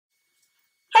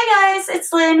Hey guys,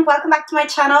 it's Linn. Welcome back to my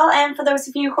channel, and for those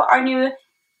of you who are new,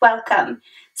 welcome.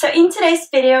 So in today's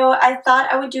video, I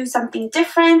thought I would do something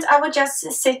different. I would just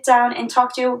sit down and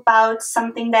talk to you about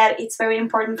something that is very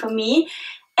important for me,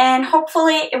 and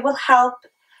hopefully it will help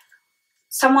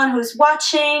someone who's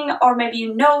watching, or maybe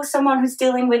you know someone who's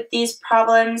dealing with these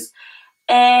problems,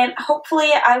 and hopefully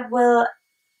I will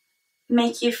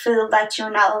make you feel that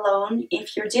you're not alone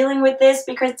if you're dealing with this,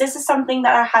 because this is something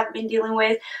that I have been dealing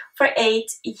with for 8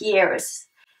 years.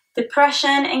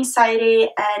 Depression, anxiety,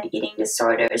 and eating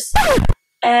disorders.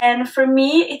 And for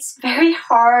me, it's very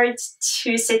hard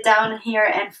to sit down here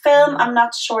and film. I'm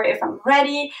not sure if I'm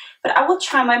ready, but I will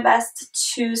try my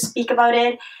best to speak about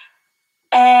it.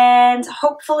 And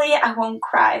hopefully I won't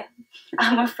cry.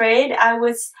 I'm afraid I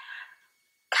was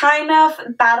kind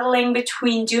of battling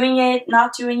between doing it,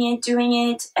 not doing it, doing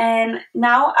it, and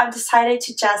now I've decided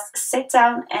to just sit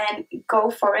down and go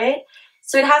for it.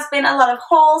 So it has been a lot of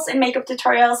hauls and makeup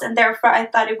tutorials, and therefore I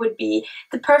thought it would be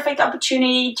the perfect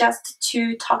opportunity just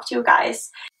to talk to you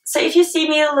guys. So if you see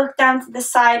me look down to the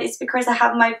side, it's because I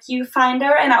have my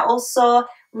viewfinder, and I also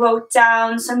wrote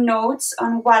down some notes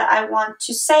on what I want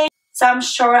to say. So I'm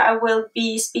sure I will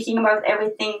be speaking about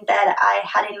everything that I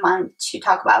had in mind to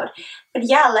talk about. But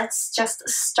yeah, let's just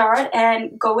start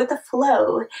and go with the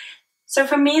flow. So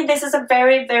for me, this is a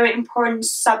very, very important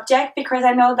subject, because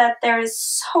I know that there is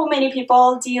so many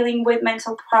people dealing with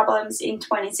mental problems in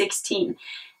 2016.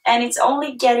 And it's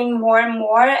only getting more and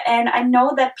more. And I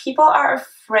know that people are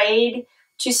afraid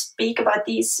to speak about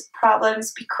these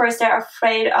problems because they're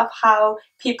afraid of how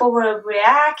people will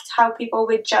react, how people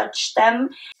will judge them.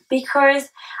 Because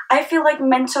I feel like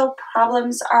mental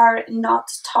problems are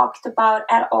not talked about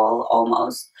at all,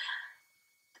 almost.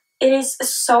 It is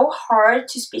so hard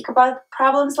to speak about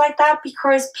problems like that,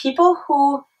 because people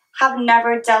who have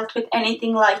never dealt with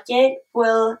anything like it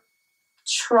will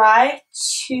try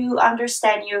to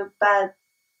understand you, but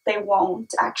they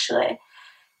won't actually.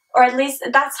 Or at least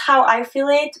that's how I feel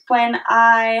it when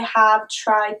I have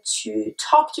tried to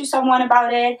talk to someone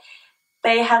about it.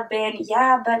 They have been,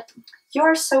 yeah, but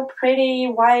you're so pretty,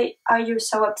 why are you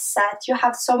so upset? You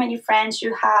have so many friends,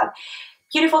 you have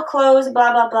beautiful clothes,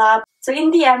 blah, blah, blah. So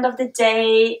in the end of the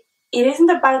day, it isn't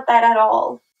about that at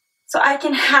all. So I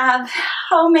can have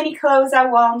how many clothes I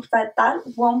want, but that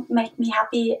won't make me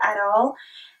happy at all.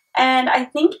 And I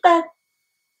think that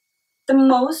the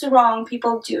most wrong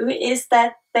people do is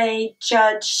that they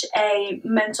judge a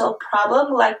mental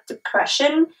problem like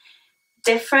depression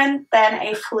different than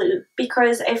a flu,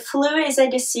 because a flu is a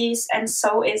disease and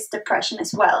so is depression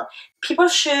as well. People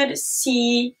should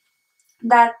see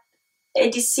that a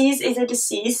disease is a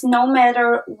disease no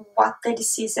matter what the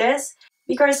disease is,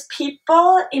 because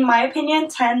people, in my opinion,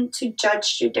 tend to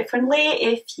judge you differently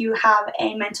if you have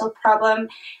a mental problem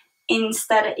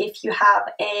instead of if you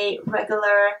have a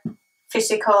regular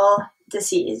physical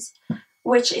disease,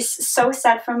 which is so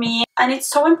sad for me. And it's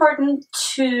so important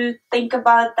to think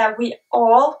about that we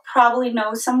all probably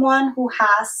know someone who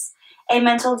has a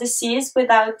mental disease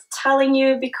without telling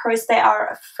you because they are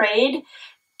afraid.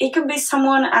 It could be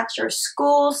someone at your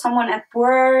school, someone at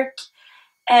work.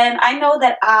 And I know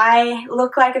that I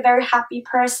look like a very happy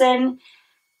person,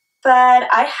 but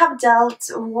I have dealt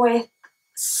with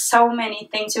so many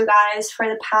things, you guys, for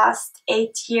the past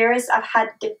 8 years. I've had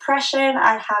depression,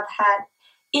 I have had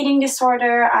eating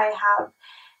disorder, I have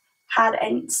had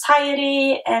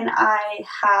anxiety, and I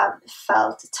have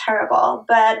felt terrible.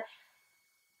 But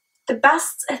the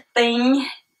best thing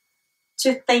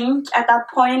to think at that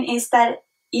point is that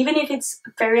even if it's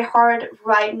very hard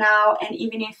right now, and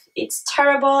even if it's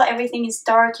terrible, everything is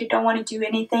dark, you don't want to do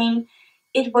anything,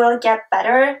 it will get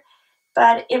better.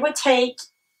 But it would take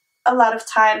a lot of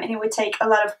time, and it would take a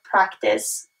lot of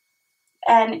practice.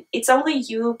 And it's only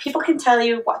you. People can tell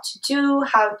you what to do,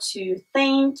 how to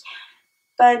think,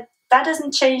 but that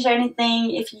doesn't change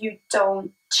anything if you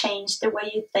don't change the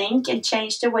way you think and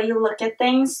change the way you look at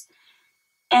things.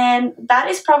 And that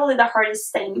is probably the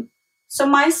hardest thing. So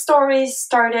my story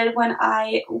started when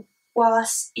I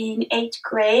was in 8th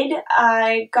grade.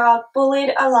 I got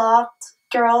bullied a lot.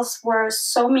 Girls were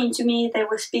so mean to me. They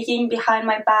were speaking behind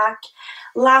my back,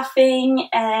 laughing,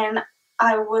 and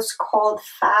I was called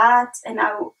fat, and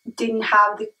I didn't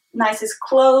have the nicest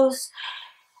clothes.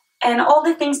 And all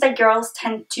the things that girls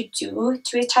tend to do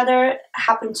to each other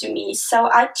happened to me. So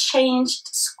I changed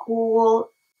school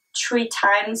 3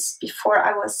 times before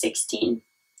I was 16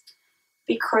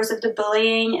 because of the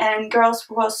bullying, and girls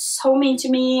were so mean to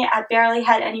me. I barely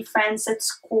had any friends at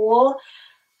school,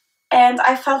 and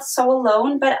I felt so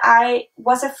alone, but I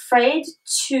was afraid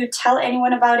to tell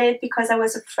anyone about it because I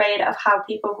was afraid of how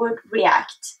people would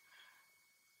react.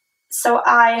 So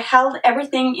I held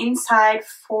everything inside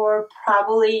for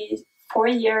probably 4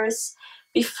 years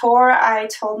before I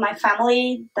told my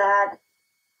family that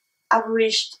I've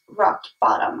reached rock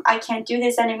bottom. I can't do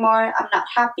this anymore. I'm not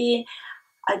happy.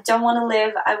 I don't want to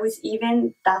live. I was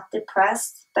even that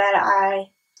depressed that I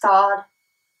thought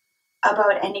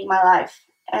about ending my life.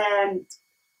 And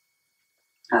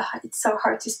it's so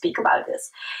hard to speak about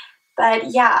this. But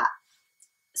yeah,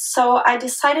 so I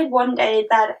decided one day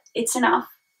that it's enough.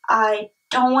 I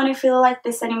don't want to feel like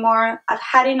this anymore. I've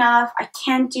had enough. I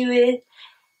can't do it.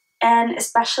 And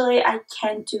especially I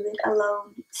can't do it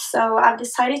alone. So I've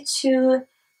decided to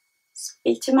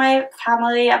speak to my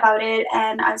family about it,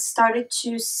 and I started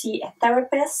to see a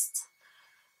therapist.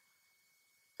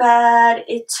 But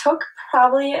it took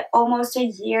probably almost a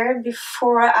year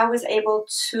before I was able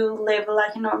to live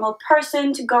like a normal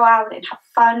person, to go out and have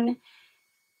fun.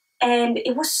 And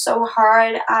it was so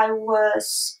hard.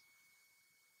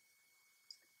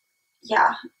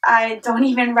 I don't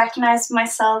even recognize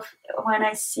myself when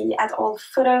I see at old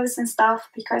photos and stuff,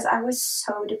 because I was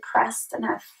so depressed and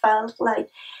I felt like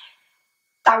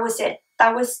that was it.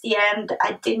 That was the end.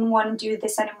 I didn't want to do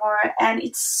this anymore. And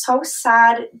it's so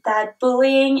sad that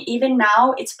bullying, even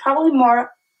now, it's probably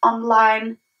more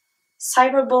online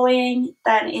cyberbullying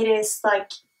than it is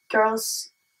like girls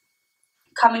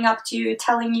coming up to you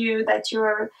telling you that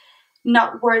you're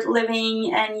not worth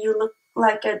living and you look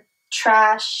like a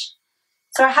trash.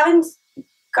 So I haven't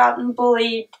gotten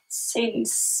bullied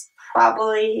since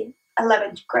probably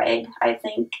 11th grade, I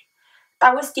think.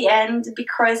 That was the end,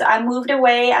 because I moved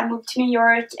away. I moved to New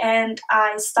York and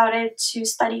I started to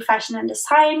study fashion and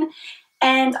design,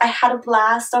 and I had a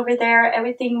blast over there.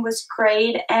 Everything was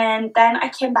great. And then I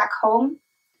came back home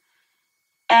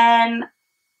and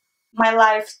my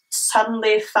life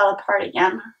suddenly fell apart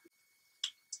again.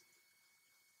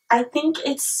 I think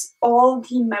it's all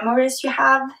the memories you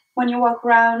have when you walk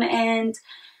around, and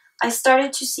I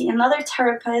started to see another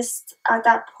therapist at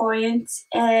that point,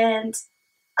 and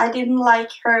I didn't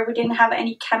like her. We didn't have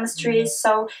any chemistry,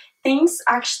 so things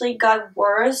actually got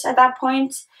worse at that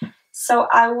point. So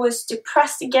I was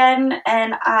depressed again,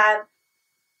 and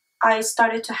I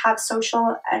started to have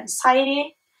social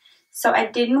anxiety. So I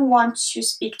didn't want to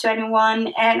speak to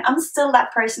anyone, and I'm still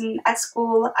that person at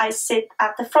school. I sit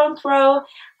at the front row,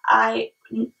 I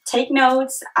take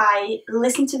notes, I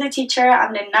listen to the teacher,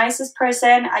 I'm the nicest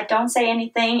person, I don't say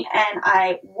anything, and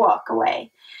I walk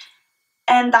away.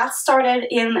 And that started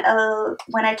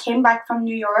when I came back from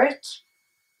New York.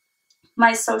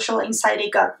 My social anxiety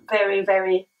got very,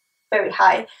 very, very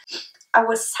high. I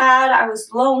was sad, I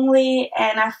was lonely,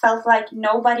 and I felt like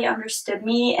nobody understood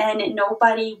me and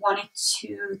nobody wanted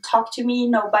to talk to me,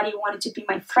 nobody wanted to be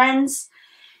my friends,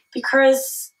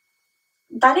 because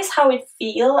that is how it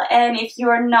feels. And if you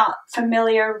are not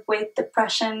familiar with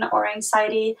depression or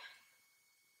anxiety,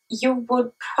 you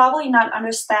would probably not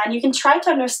understand. You can try to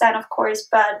understand, of course,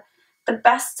 but the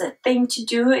best thing to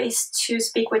do is to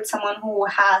speak with someone who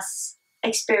has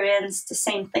experienced the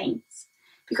same things,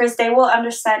 because they will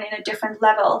understand in a different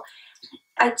level.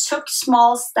 I took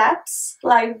small steps,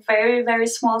 like very, very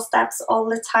small steps all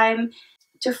the time,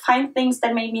 to find things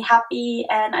that made me happy.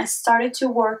 And I started to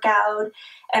work out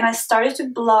and I started to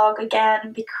blog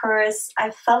again, because I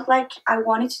felt like I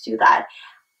wanted to do that.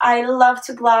 I love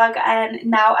to blog, and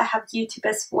now I have YouTube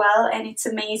as well, and it's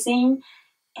amazing.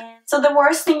 And so the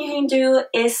worst thing you can do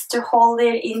is to hold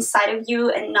it inside of you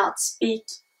and not speak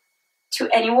to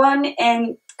anyone,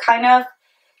 and kind of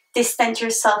distance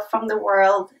yourself from the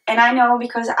world. And I know,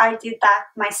 because I did that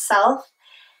myself,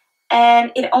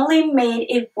 and it only made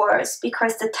it worse,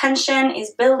 because the tension is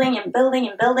building and building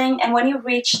and building, and when you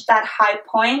reach that high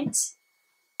point,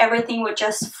 everything would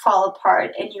just fall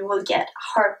apart and you will get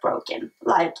heartbroken.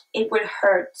 Like, it would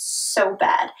hurt so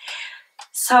bad.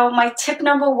 So my tip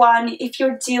number one, if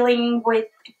you're dealing with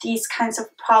these kinds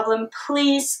of problems,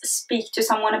 please speak to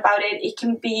someone about it. It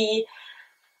can be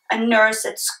a nurse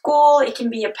at school, it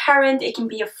can be a parent, it can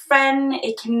be a friend,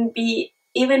 it can be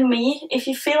even me. If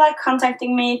you feel like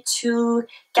contacting me to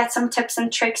get some tips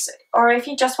and tricks, or if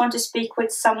you just want to speak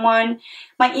with someone,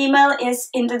 my email is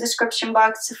in the description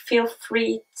box, so feel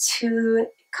free to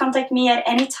contact me at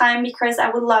any time, because I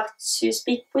would love to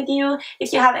speak with you.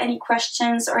 If you have any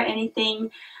questions or anything,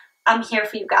 I'm here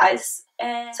for you guys.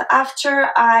 And so after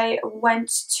I went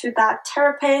to that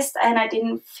therapist and I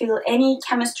didn't feel any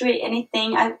chemistry,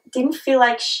 anything, I didn't feel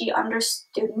like she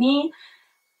understood me.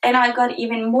 And I got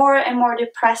even more and more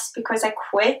depressed, because I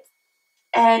quit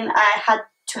and I had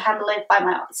to handle it by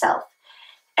myself.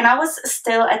 And I was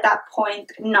still at that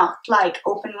point not like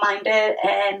open-minded,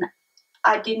 and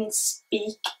I didn't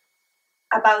speak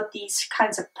about these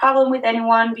kinds of problem with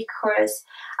anyone because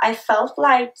I felt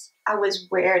like I was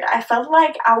weird. I felt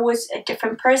like I was a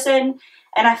different person,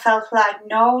 and I felt like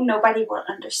nobody will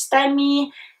understand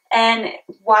me, and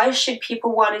why should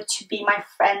people want to be my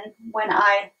friend when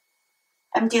I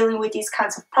am dealing with these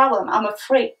kinds of problems? I'm a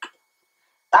freak.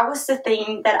 That was the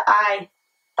thing that I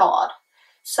thought.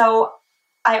 So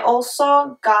I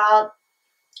also got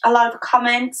a lot of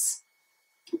comments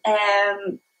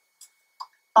on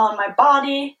my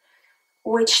body,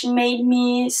 which made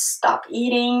me stop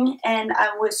eating, and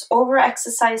I was over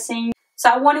exercising. So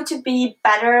I wanted to be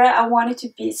better, I wanted to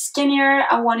be skinnier,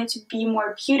 I wanted to be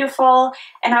more beautiful,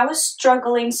 and I was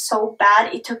struggling so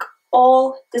bad. It took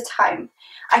all the time.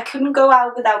 I couldn't go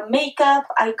out without makeup,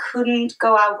 I couldn't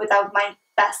go out without my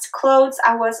best clothes.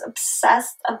 I was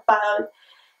obsessed about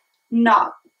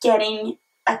not getting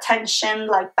attention,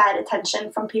 like bad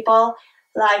attention from people.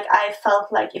 Like, I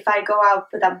felt like if I go out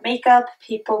without makeup,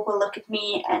 people will look at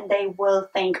me and they will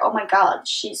think, oh my god,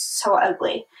 she's so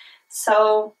ugly.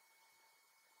 So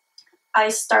I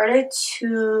started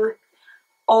to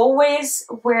always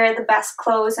wear the best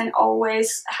clothes and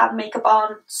always have makeup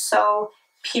on, so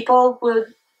people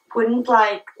wouldn't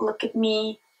like look at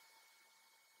me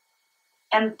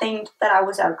and think that I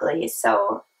was ugly.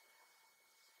 So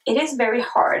it is very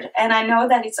hard, and I know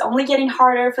that it's only getting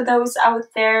harder for those out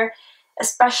there,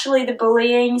 especially the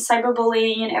bullying,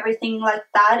 cyberbullying and everything like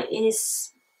that.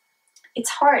 It's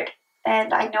hard,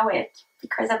 and I know it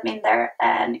because I've been there,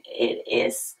 and it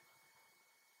is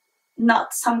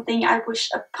not something I wish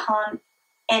upon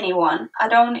anyone. I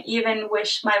don't even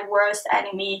wish my worst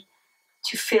enemy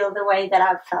to feel the way that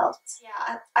I've felt.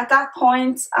 Yeah, at that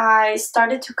point I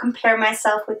started to compare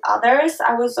myself with others.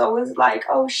 I was always like,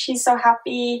 oh, she's so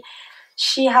happy,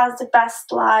 she has the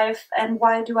best life, and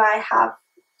why do I have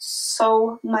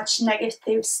so much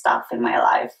negative stuff in my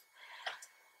life?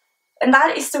 And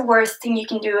that is the worst thing you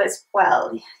can do as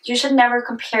well. You should never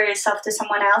compare yourself to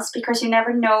someone else, because you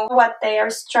never know what they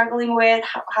are struggling with,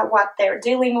 what they're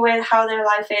dealing with, how their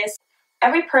life is.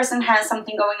 Every person has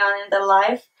something going on in their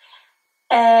life,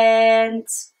 and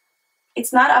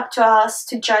it's not up to us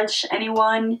to judge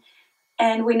anyone.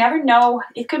 And we never know,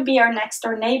 it could be our next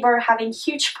door neighbor having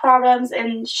huge problems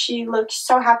and she looks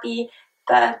so happy,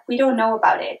 but we don't know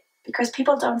about it because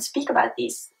people don't speak about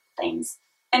these things.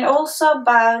 And also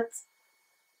about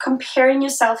comparing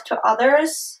yourself to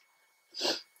others.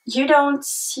 You don't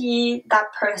see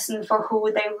that person for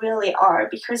who they really are,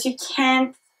 because you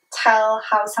can't tell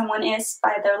how someone is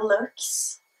by their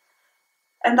looks.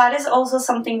 And that is also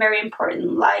something very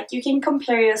important. Like, you can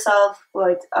compare yourself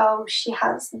with, oh, she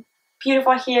has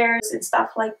beautiful hair and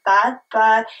stuff like that,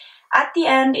 but at the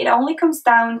end it only comes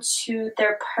down to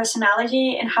their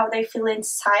personality and how they feel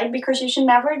inside, because you should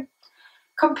never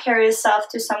compare yourself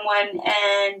to someone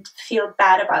and feel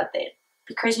bad about it,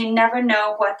 because you never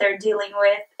know what they're dealing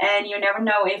with, and you never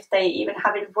know if they even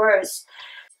have it worse.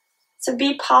 So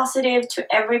be positive to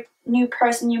every new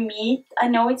person you meet. I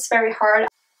know it's very hard.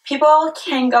 People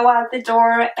can go out the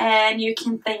door and you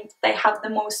can think they have the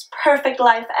most perfect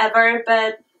life ever,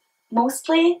 but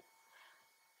mostly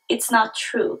it's not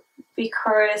true,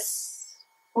 because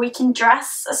we can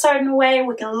dress a certain way,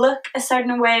 we can look a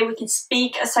certain way, we can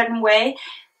speak a certain way,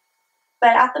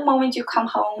 but at the moment you come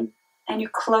home and you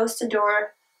close the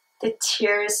door, the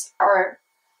tears are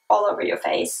all over your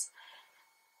face,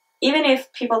 even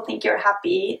if people think you're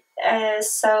happy.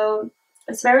 So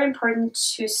it's very important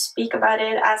to speak about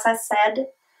it, as I said,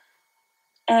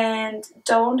 and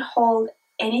don't hold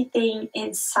anything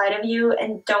inside of you,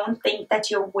 and don't think that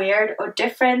you're weird or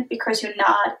different, because you're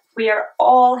not. We are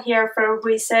all here for a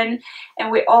reason,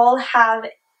 and we all have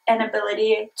an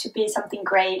ability to be something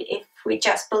great if we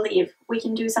just believe we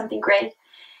can do something great.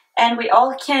 And we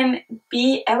all can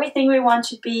be everything we want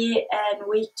to be, and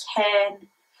we can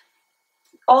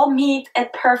all meet a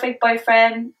perfect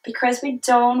boyfriend, because we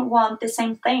don't want the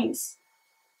same things,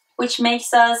 which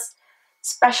makes us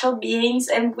special beings,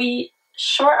 and we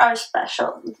sure are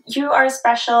special. You are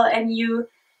special, and you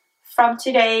from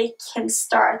today can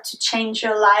start to change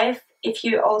your life if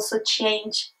you also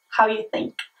change how you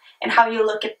think and how you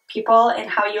look at people and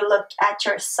how you look at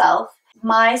yourself.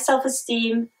 My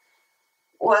self-esteem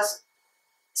was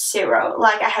zero.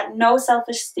 Like, I had no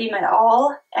self-esteem at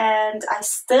all, and I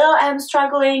still am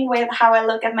struggling with how I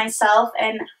look at myself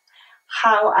and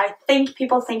how I think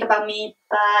people think about me,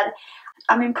 but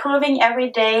I'm improving every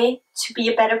day to be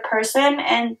a better person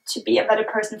and to be a better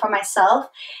person for myself.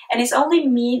 And it's only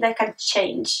me that can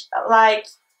change. Like,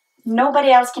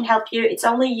 nobody else can help you. It's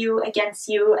only you against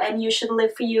you, and you should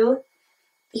live for you,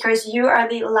 because you are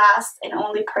the last and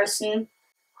only person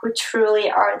who truly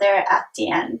are there at the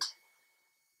end.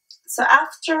 So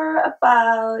after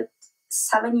about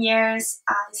 7 years,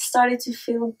 I started to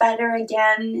feel better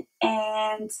again,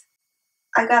 and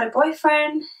I got a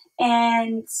boyfriend,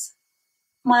 and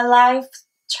my life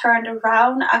turned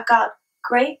around. I got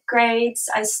great grades.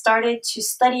 I started to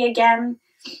study again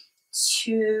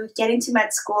to get into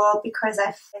med school because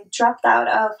I dropped out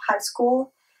of high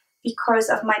school because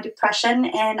of my depression,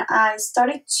 and I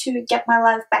started to get my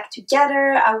life back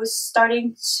together. I was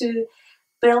starting to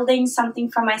building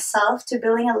something for myself, to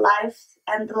building a life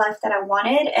and the life that I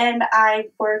wanted, and I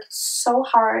worked so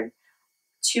hard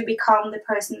to become the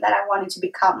person that I wanted to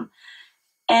become.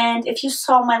 And if you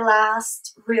saw my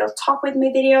last real talk with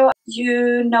me video,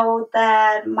 you know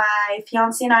that my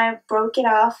fiance and I broke it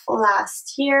off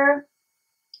last year,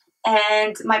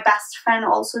 and my best friend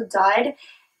also died.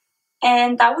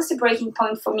 And that was the breaking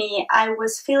point for me. I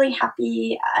was feeling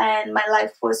happy and my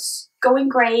life was going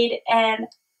great, and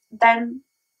then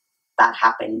that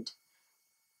happened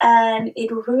and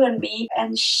it ruined me,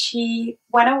 and she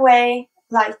went away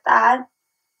like that.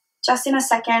 Just in a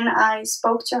second, I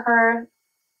spoke to her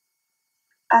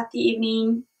at the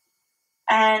evening,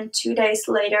 and 2 days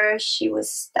later she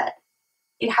was dead.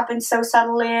 It happened so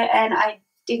suddenly, and I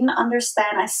didn't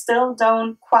understand. I still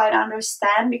don't quite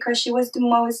understand, because she was the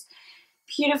most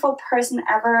beautiful person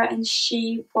ever, and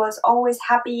she was always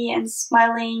happy and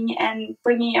smiling and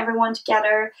bringing everyone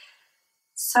together.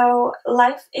 So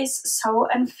life is so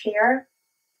unfair,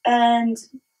 and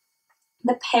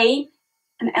the pain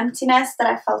and emptiness that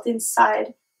I felt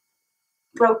inside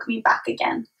broke me back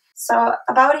again. So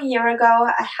about a year ago,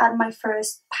 I had my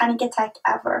first panic attack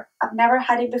ever. I've never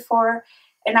had it before,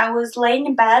 and I was laying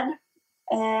in bed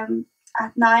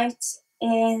at night,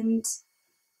 and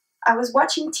I was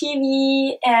watching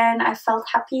TV and I felt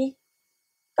happy,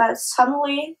 but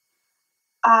suddenly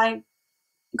I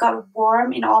got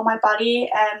warm in all my body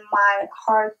and my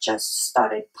heart just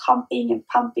started pumping and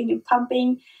pumping and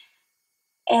pumping,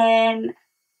 and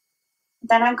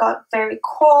then I got very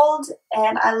cold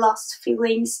and I lost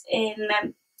feelings in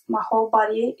my whole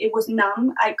body. It was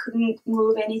numb. I couldn't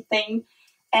move anything,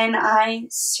 and I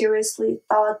seriously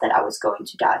thought that I was going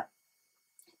to die.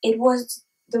 It was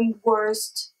the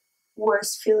worst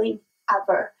feeling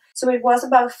ever. So it was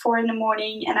about 4 in the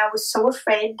morning, and I was so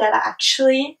afraid that I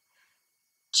actually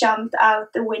jumped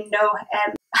out the window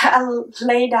and I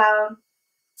lay down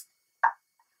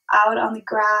out on the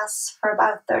grass for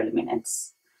about 30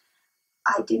 minutes.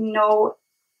 I didn't know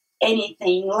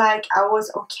anything. Like, I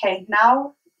was okay.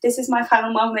 Now this is my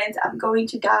final moment. I'm going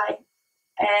to die,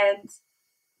 and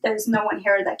there's no one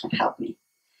here that can help me.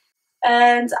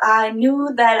 And I knew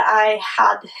that I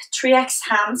had 3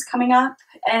 exams coming up,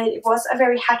 and it was a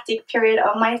very hectic period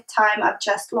of my time. I've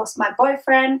just lost my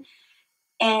boyfriend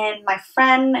and my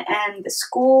friend, and the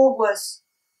school was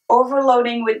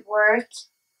overloading with work.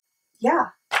 Yeah,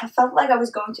 I felt like I was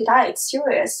going to die. It's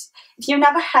serious. If you've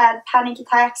never had panic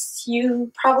attacks,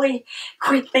 you probably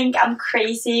would think I'm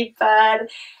crazy,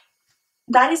 but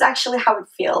that is actually how it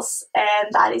feels,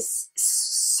 and that is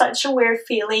such a weird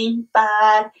feeling.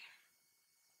 But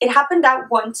it happened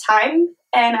that one time,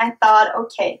 and I thought,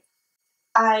 okay,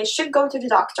 I should go to the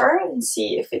doctor and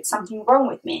see if it's something wrong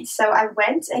with me. So I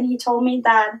went, and he told me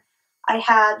that I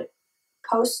had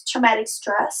post-traumatic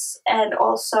stress and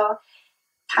also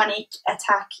panic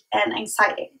attack and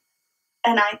anxiety.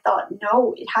 And I thought,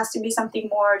 no, it has to be something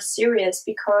more serious,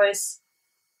 because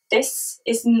this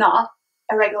is not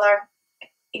a regular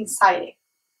anxiety.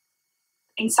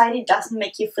 Anxiety doesn't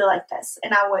make you feel like this.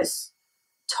 And I was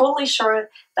totally sure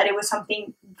that it was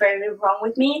something very wrong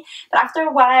with me. But after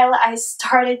a while, I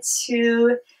started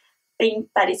to think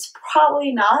that it's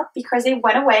probably not, because it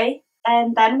went away.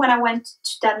 And then when I went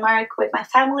to Denmark with my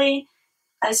family,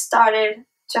 I started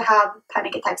to have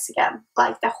panic attacks again.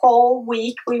 Like, the whole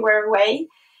week we were away,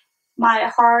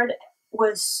 my heart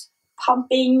was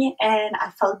pumping and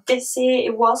I felt dizzy.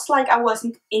 It was like I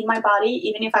wasn't in my body,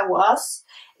 even if I was.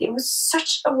 It was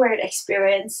such a weird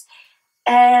experience.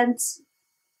 And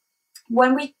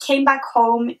when we came back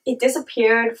home, it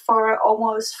disappeared for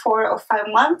almost 4 or 5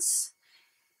 months.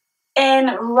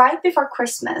 And right before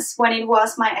Christmas, when it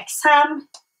was my exam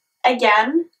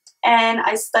again, and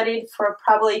I studied for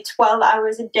probably 12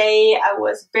 hours a day, I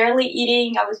was barely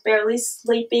eating, I was barely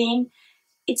sleeping,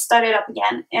 it started up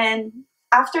again. And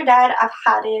after that, I've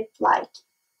had it like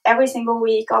every single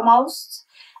week almost.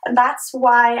 And that's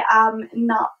why I'm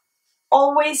not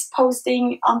always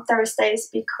posting on Thursdays,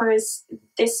 because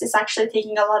this is actually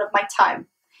taking a lot of my time.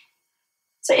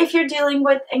 So if you're dealing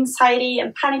with anxiety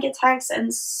and panic attacks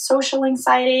and social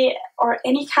anxiety, or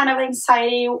any kind of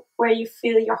anxiety where you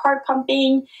feel your heart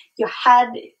pumping, your head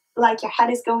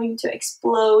is going to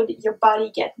explode, your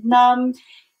body get numb,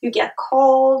 you get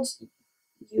cold,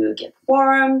 you get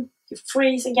warm, you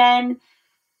freeze again,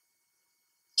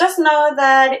 just know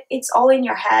that it's all in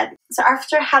your head. So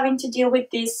after having to deal with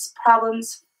these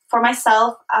problems for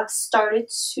myself, I've started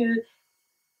to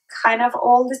kind of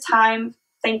all the time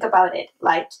think about it.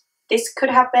 Like, this could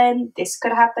happen, this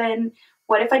could happen.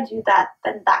 What if I do that?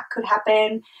 Then that could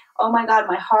happen. Oh my God,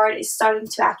 my heart is starting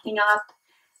to acting up.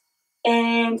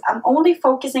 And I'm only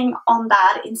focusing on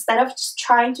that instead of just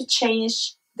trying to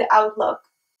change the outlook.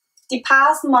 The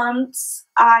past months,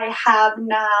 I have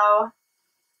now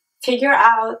figured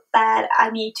out that I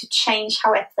need to change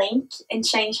how I think and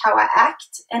change how I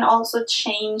act, and also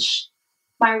change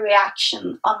my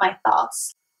reaction on my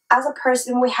thoughts. As a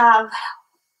person, we have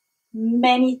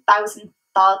many thousand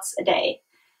thoughts a day,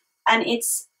 and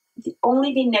it's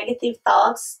only the negative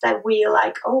thoughts that we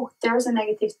like, oh, there's a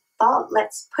negative thought,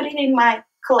 let's put it in my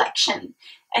collection.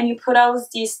 And you put all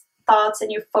these thoughts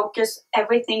and you focus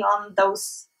everything on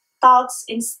those thoughts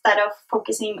instead of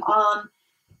focusing on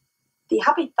the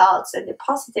happy thoughts and the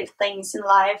positive things in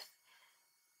life.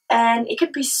 And it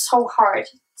could be so hard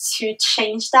to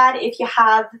change that if you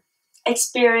have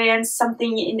experienced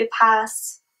something in the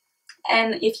past,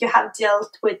 and if you have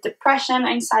dealt with depression,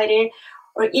 anxiety,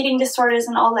 or eating disorders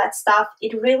and all that stuff.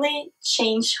 It really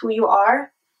changes who you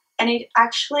are, and it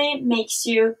actually makes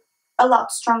you a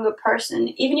lot stronger person.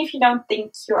 Even if you don't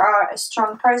think you are a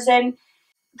strong person,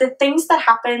 the things that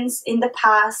happens in the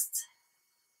past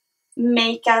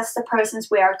make us the persons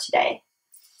we are today.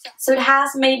 So it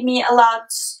has made me a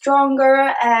lot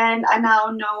stronger, and I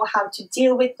now know how to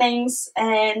deal with things,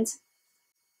 and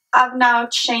I've now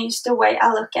changed the way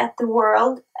I look at the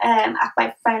world, at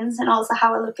my friends, and also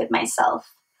how I look at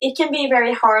myself. It can be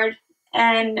very hard,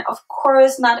 and of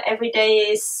course not every day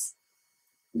is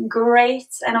great,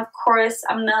 and of course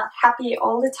I'm not happy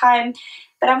all the time,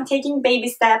 but I'm taking baby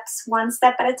steps, one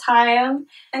step at a time.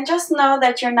 And just know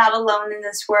that you're not alone in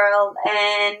this world,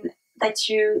 and that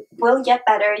you will get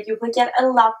better. You will get a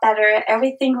lot better.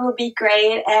 Everything will be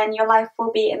great, and your life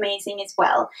will be amazing as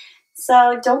well.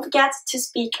 So don't forget to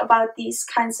speak about these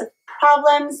kinds of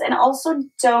problems, and also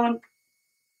don't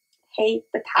hate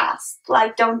the past.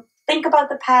 Like, don't think about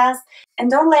the past, and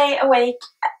don't lay awake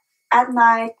at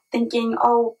night thinking,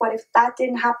 oh, what if that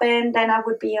didn't happen? Then I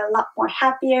would be a lot more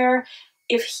happier.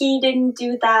 If he didn't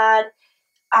do that,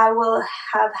 I will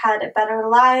have had a better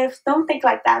life. Don't think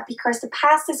like that, because the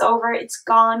past is over, it's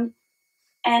gone,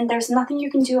 and there's nothing you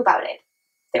can do about it.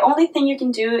 The only thing you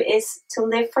can do is to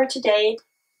live for today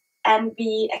and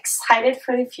be excited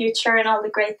for the future and all the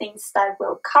great things that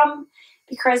will come,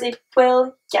 because it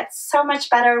will get so much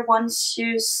better once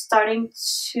you're starting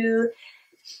to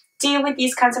deal with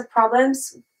these kinds of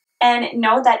problems, and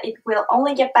know that it will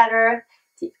only get better.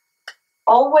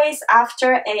 Always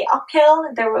after a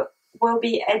uphill, there will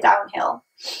be a downhill,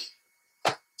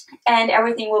 and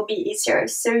everything will be easier.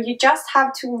 So you just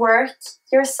have to work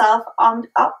yourself on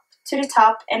up to the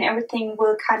top, and everything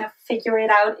will kind of figure it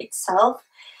out itself.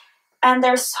 And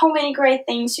there's so many great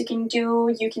things you can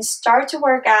do. You can start to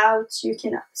work out, you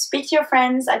can speak to your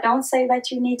friends. I don't say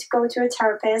that you need to go to a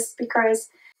therapist, because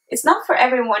it's not for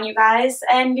everyone, you guys,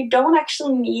 and you don't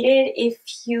actually need it if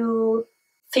you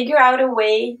figure out a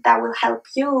way that will help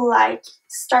you, like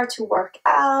start to work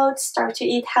out, start to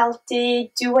eat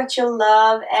healthy, do what you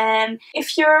love. And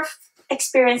if you're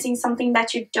experiencing something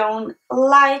that you don't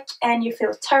like and you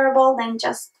feel terrible, then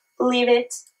just leave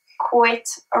it, quit,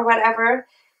 or whatever,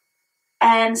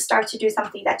 and start to do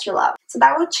something that you love. So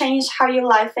that will change how your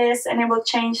life is, and it will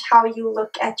change how you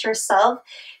look at yourself,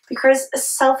 because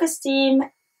self-esteem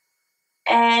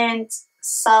and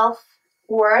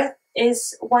self-worth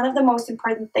is one of the most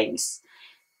important things.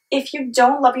 If you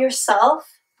don't love yourself,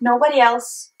 nobody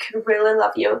else could really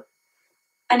love you.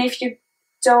 And if you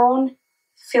don't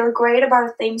feel great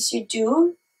about things you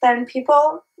do, then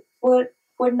people would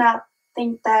not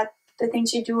think that the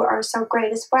things you do are so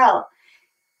great as well.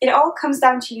 It all comes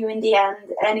down to you in the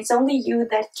end, and it's only you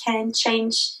that can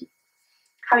change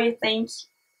how you think.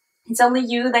 It's only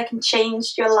you that can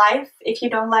change your life if you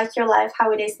don't like your life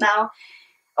how it is now.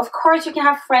 Of course, you can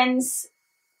have friends,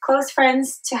 close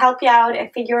friends, to help you out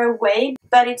and figure a way,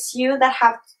 but it's you that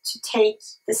have to take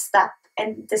the step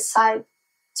and decide,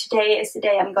 today is the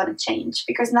day I'm gonna change.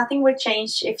 Because nothing would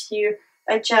change if you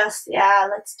adjust, yeah,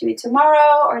 let's do it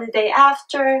tomorrow or the day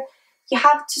after. You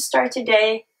have to start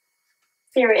today,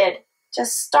 period.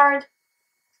 Just start,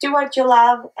 do what you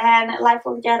love, and life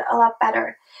will get a lot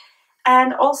better.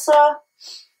 And also,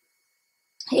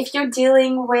 if you're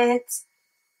dealing with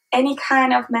any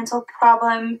kind of mental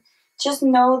problem, just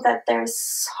know that there's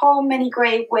so many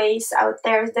great ways out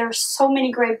there. There's so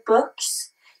many great books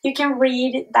you can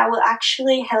read that will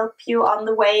actually help you on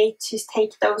the way to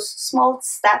take those small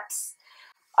steps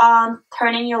on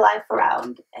turning your life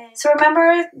around. So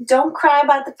remember, don't cry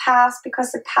about the past,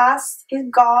 because the past is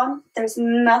gone. There's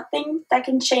nothing that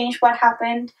can change what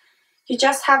happened. You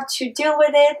just have to deal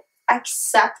with it,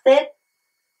 accept it,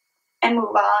 and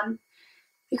move on.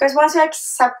 Because once you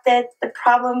accept it, the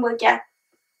problem will get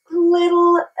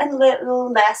little and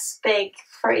little less big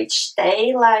for each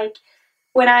day. Like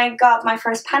when I got my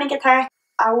first panic attack,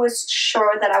 I was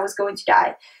sure that I was going to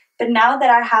die. But now that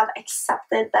I have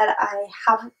accepted that I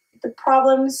have the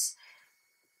problems,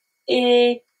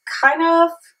 it kind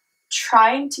of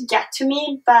trying to get to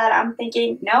me, but I'm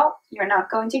thinking, no, you're not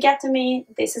going to get to me.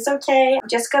 This is okay. I'm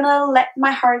just gonna let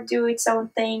my heart do its own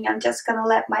thing. I'm just gonna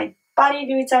let my body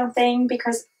do its own thing,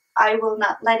 because I will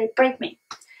not let it break me.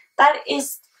 That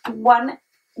is one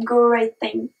great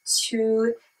thing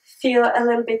to feel a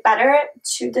little bit better,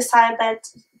 to decide that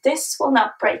this will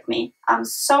not break me. I'm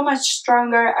so much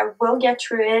stronger. I will get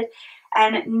through it,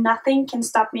 and nothing can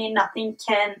stop me. Nothing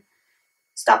can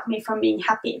stop me from being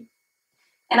happy.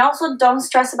 And also, don't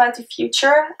stress about the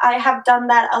future. I have done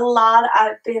that a lot.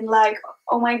 I've been like,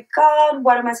 oh my god,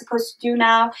 what am I supposed to do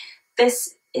now?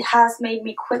 It has made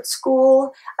me quit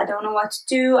school. I don't know what to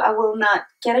do. I will not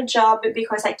get a job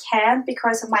because I can't,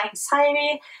 because of my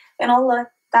anxiety and all of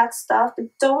that stuff. But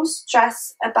don't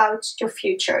stress about your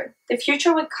future. The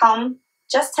future will come.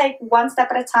 Just take one step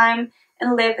at a time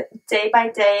and live day by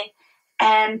day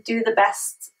and do the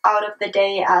best out of the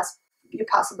day as you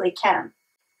possibly can.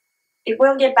 It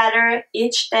will get better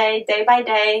each day, day by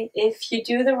day, if you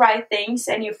do the right things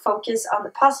and you focus on the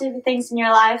positive things in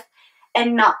your life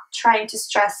and not trying to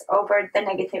stress over the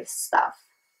negative stuff.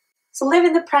 So live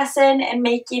in the present and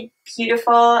make it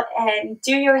beautiful, and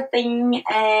do your thing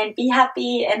and be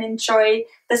happy and enjoy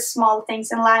the small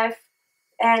things in life,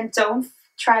 and don't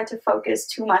try to focus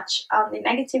too much on the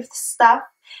negative stuff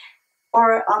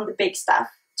or on the big stuff.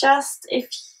 Just if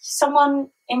someone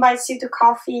invites you to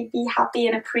coffee, be happy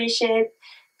and appreciate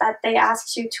that they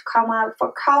asked you to come out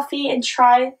for coffee, and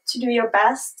try to do your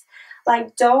best.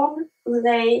 Like, don't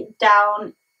lay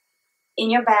down in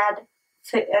your bed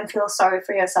and feel sorry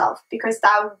for yourself, because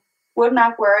that would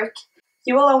not work.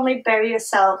 You will only bury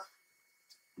yourself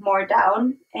more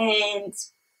down. And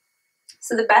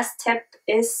so the best tip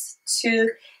is to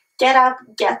get up,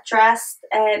 get dressed,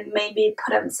 and maybe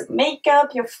put on some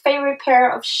makeup, your favorite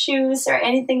pair of shoes, or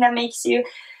anything that makes you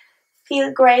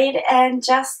feel great, and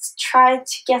just try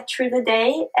to get through the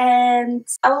day. And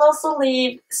I will also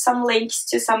leave some links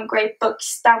to some great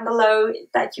books down below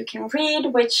that you can read,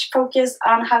 which focus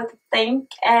on how to think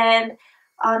and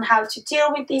on how to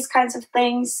deal with these kinds of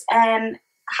things and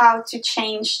how to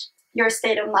change your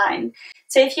state of mind.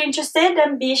 So if you're interested,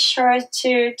 then be sure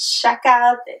to check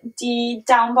out the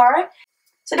down bar.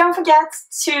 So don't forget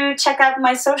to check out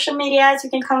my social medias. You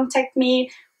can contact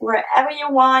me wherever you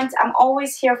want. I'm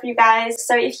always here for you guys.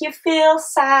 So if you feel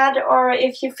sad, or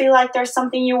if you feel like there's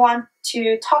something you want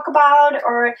to talk about,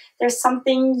 or there's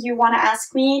something you want to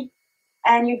ask me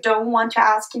and you don't want to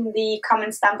ask in the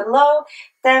comments down below,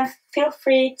 then feel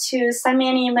free to send me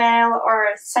an email or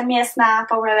send me a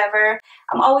snap or whatever.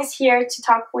 I'm always here to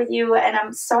talk with you, and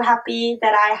I'm so happy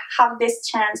that I have this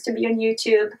chance to be on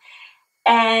YouTube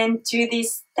and do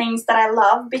these things that I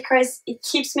love, because it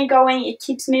keeps me going, it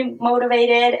keeps me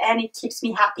motivated, and it keeps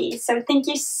me happy. So thank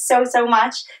you so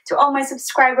much to all my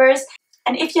subscribers.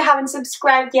 And if you haven't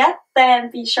subscribed yet, then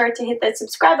be sure to hit that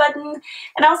subscribe button,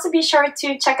 and also be sure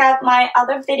to check out my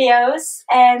other videos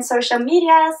and social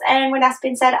medias. And with that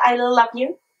being said, I love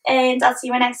you, and I'll see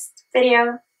you in my next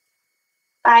video.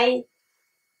 Bye.